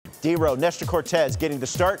DeRo, Nestor Cortes getting the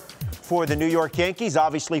start for the New York Yankees.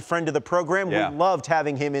 Obviously, friend of the program. Yeah. We loved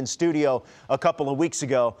having him in studio a couple of weeks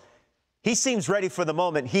ago. He seems ready for the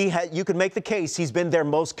moment. You can make the case he's been their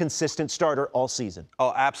most consistent starter all season.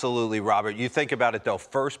 Oh, absolutely, Robert. You think about it, though.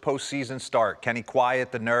 First postseason start. Can he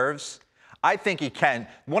quiet the nerves? I think he can.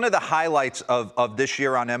 One of the highlights of this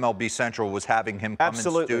year on MLB Central was having him come in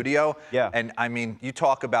studio. Yeah. And, I mean, you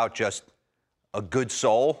talk about just a good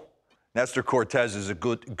soul. Nestor Cortes is a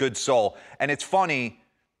good soul. And it's funny,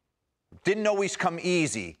 didn't always come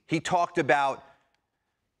easy. He talked about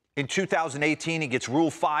in 2018, he gets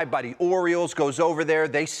Rule 5 by the Orioles, goes over there.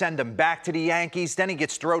 They send him back to the Yankees. Then he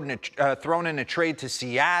gets thrown in a trade to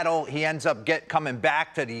Seattle. He ends up coming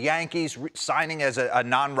back to the Yankees, signing as a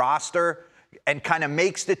non-roster, and kind of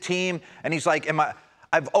makes the team. And he's like,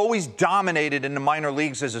 I've always dominated in the minor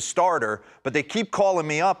leagues as a starter, but they keep calling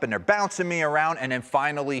me up and they're bouncing me around. And then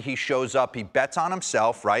finally he shows up. He bets on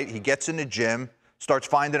himself, right? He gets in the gym, starts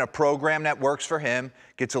finding a program that works for him,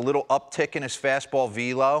 gets a little uptick in his fastball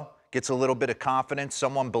velo, gets a little bit of confidence,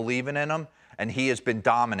 someone believing in him, and he has been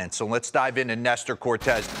dominant. So let's dive into Nestor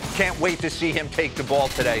Cortes. Can't wait to see him take the ball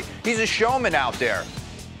today. He's a showman out there,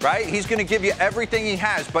 right? He's going to give you everything he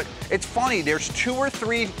has. But it's funny, there's 2 or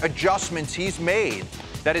 3 adjustments he's made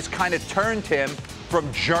that has kind of turned him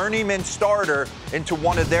from journeyman starter into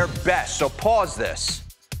one of their best. So pause this.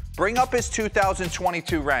 Bring up his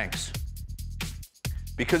 2022 ranks,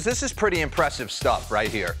 because this is pretty impressive stuff right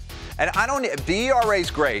here. And the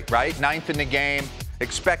ERA's great, right? 9th in the game,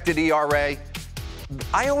 expected ERA.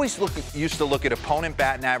 I always used to look at opponent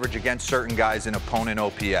batting average against certain guys in opponent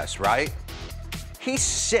OPS, right? He's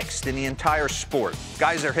 6th in the entire sport.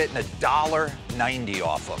 Guys are hitting $1.90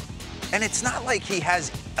 off him. And it's not like he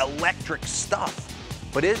has electric stuff,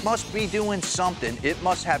 but it must be doing something. It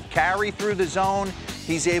must have carry through the zone.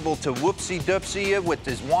 He's able to whoopsie-doopsie it with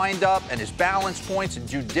his windup and his balance points and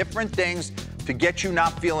do different things to get you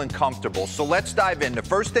not feeling comfortable. So let's dive in. The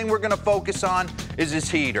first thing we're going to focus on is his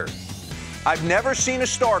heater. I've never seen a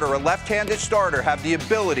starter, a left-handed starter, have the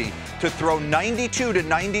ability to throw 92 to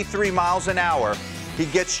 93 miles an hour. He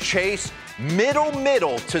gets chase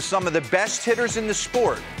middle to some of the best hitters in the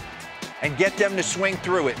sport and get them to swing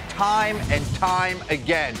through it time and time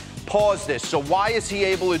again. Pause this. So why is he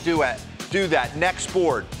able to do that? Next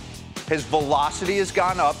board. His velocity has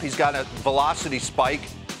gone up. He's got a velocity spike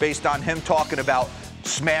based on him talking about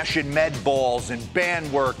smashing med balls and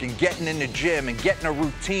band work and getting in the gym and getting a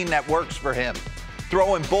routine that works for him.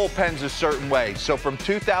 Throwing bullpens a certain way. So from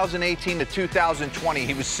 2018 to 2020,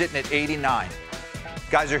 he was sitting at 89.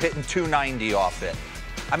 Guys are hitting 290 off it.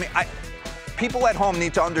 I mean, people at home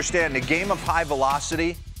need to understand the game of high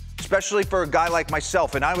velocity, especially for a guy like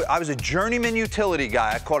myself. And I was a journeyman utility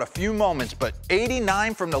guy. I caught a few moments, but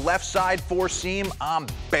 89 from the left side, 4-seam, I'm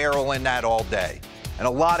barreling that all day. And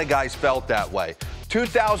a lot of guys felt that way.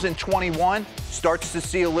 2021 starts to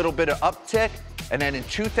see a little bit of uptick. And then in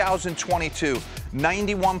 2022,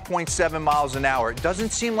 91.7 miles an hour. It doesn't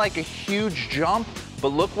seem like a huge jump, but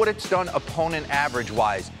look what it's done opponent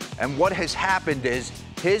average-wise. And what has happened is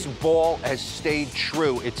his ball has stayed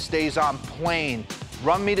true. It stays on plane.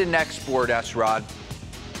 Run me to next board, S-Rod.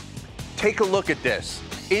 Take a look at this.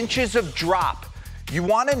 Inches of drop. You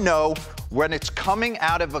want to know when it's coming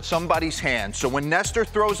out of somebody's hand. So when Nestor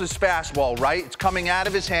throws his fastball, right, it's coming out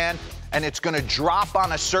of his hand, and it's going to drop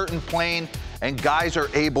on a certain plane, and guys are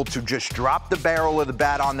able to just drop the barrel of the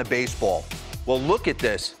bat on the baseball. Well, look at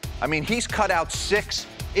this. I mean, he's cut out 6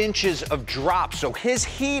 inches of drop, so his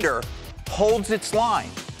heater holds its line.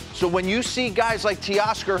 So when you see guys like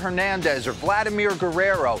Teoscar Hernandez or Vladimir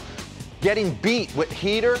Guerrero getting beat with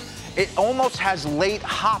heater, it almost has late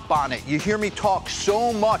hop on it. You hear me talk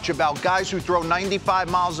so much about guys who throw 95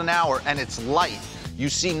 miles an hour and it's light. You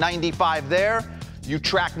see 95 there, you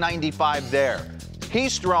track 95 there.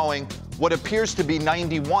 He's throwing what appears to be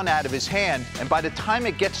 91 out of his hand, and by the time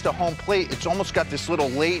it gets to home plate, it's almost got this little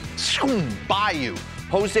late by you.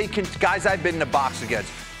 Guys I've been in the box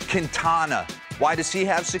against, Quintana. Why does he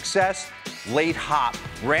have success? Late hop.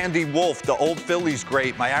 Randy Wolf, the old Phillies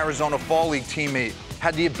great, my Arizona Fall League teammate,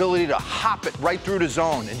 had the ability to hop it right through the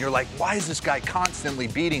zone. And you're like, why is this guy constantly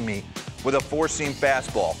beating me with a 4-seam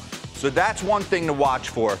fastball? So that's one thing to watch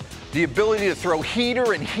for. The ability to throw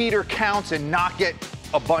heater and heater counts and not get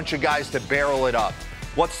a bunch of guys to barrel it up.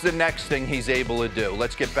 What's the next thing he's able to do?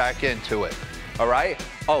 Let's get back into it. All right?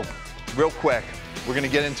 Oh, real quick. We're going to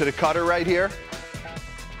get into the cutter right here.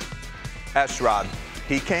 S-Rod,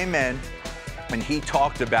 he came in and he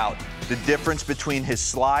talked about the difference between his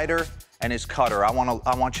slider and his cutter. I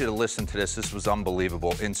want you to listen to this. This was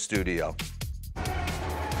unbelievable in studio.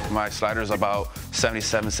 My slider is about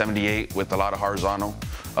 77, 78 with a lot of horizontal.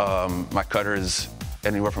 My cutter is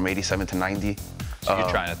anywhere from 87 to 90. So you're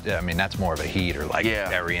trying to, I mean, that's more of a heater, like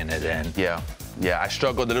burying it in. Yeah. Yeah, I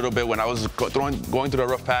struggled a little bit when I was going through the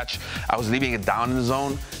rough patch. I was leaving it down in the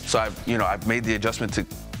zone, so I've made the adjustment to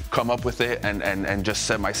come up with it and just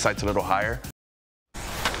set my sights a little higher.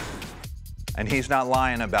 And he's not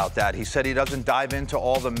lying about that. He said he doesn't dive into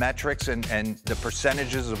all the metrics and the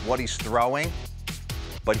percentages of what he's throwing,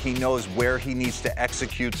 but he knows where he needs to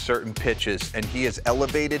execute certain pitches, and he has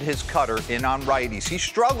elevated his cutter in on righties. He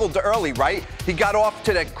struggled early, right? He got off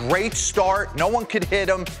to that great start. No one could hit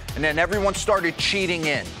him, and then everyone started cheating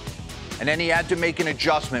in. And then he had to make an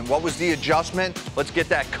adjustment. What was the adjustment? Let's get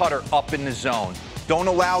that cutter up in the zone. Don't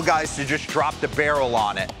allow guys to just drop the barrel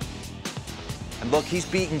on it. And look, he's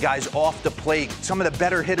beating guys off the plate. Some of the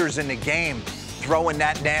better hitters in the game throwing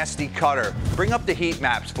that nasty cutter. Bring up the heat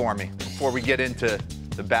maps for me before we get into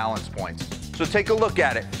the balance points. So take a look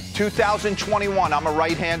at it. 2021, I'm a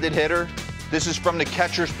right-handed hitter. This is from the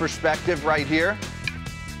catcher's perspective right here.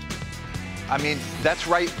 I mean, that's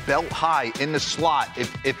right belt high in the slot.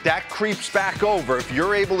 If that creeps back over, if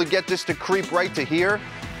you're able to get this to creep right to here,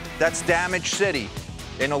 that's damage city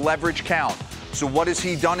in a leverage count. So what has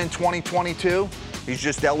he done in 2022? He's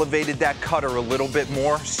just elevated that cutter a little bit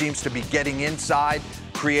more, seems to be getting inside,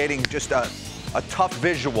 creating just a tough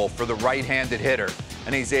visual for the right-handed hitter.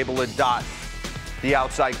 And he's able to dot the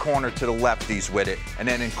outside corner to the lefties with it and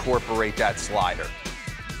then incorporate that slider.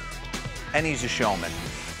 And he's a showman.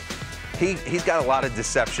 He's got a lot of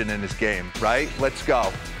deception in his game, right? Let's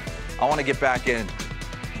go. I want to get back in.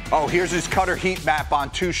 Oh, here's his cutter heat map on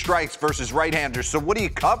 2 strikes versus right-handers. So what do you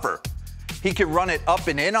cover? He can run it up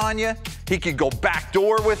and in on you. He could go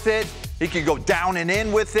backdoor with it. He could go down and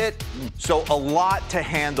in with it. So a lot to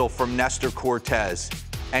handle from Nestor Cortes.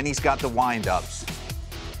 And he's got the windups.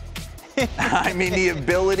 I mean, the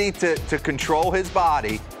ability to control his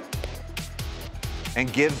body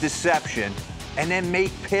and give deception and then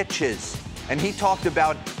make pitches. And he talked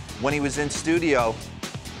about when he was in studio,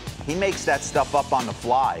 he makes that stuff up on the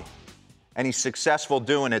fly. And he's successful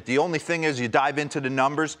doing it. The only thing is, you dive into the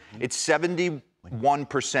numbers, it's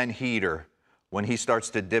 71% heater when he starts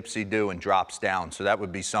to dipsy-do and drops down. So that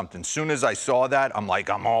would be something. As soon as I saw that, I'm like,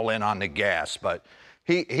 I'm all in on the gas. But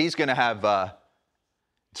he's going to have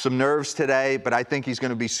some nerves today, but I think he's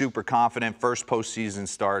going to be super confident. First postseason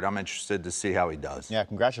start. I'm interested to see how he does. Yeah,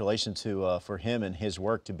 congratulations for him and his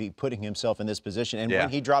work to be putting himself in this position. And when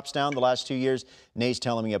he drops down the last 2 years, Nay's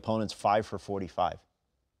telling me opponents 5 for 45.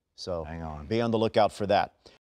 So hang on. Be on the lookout for that.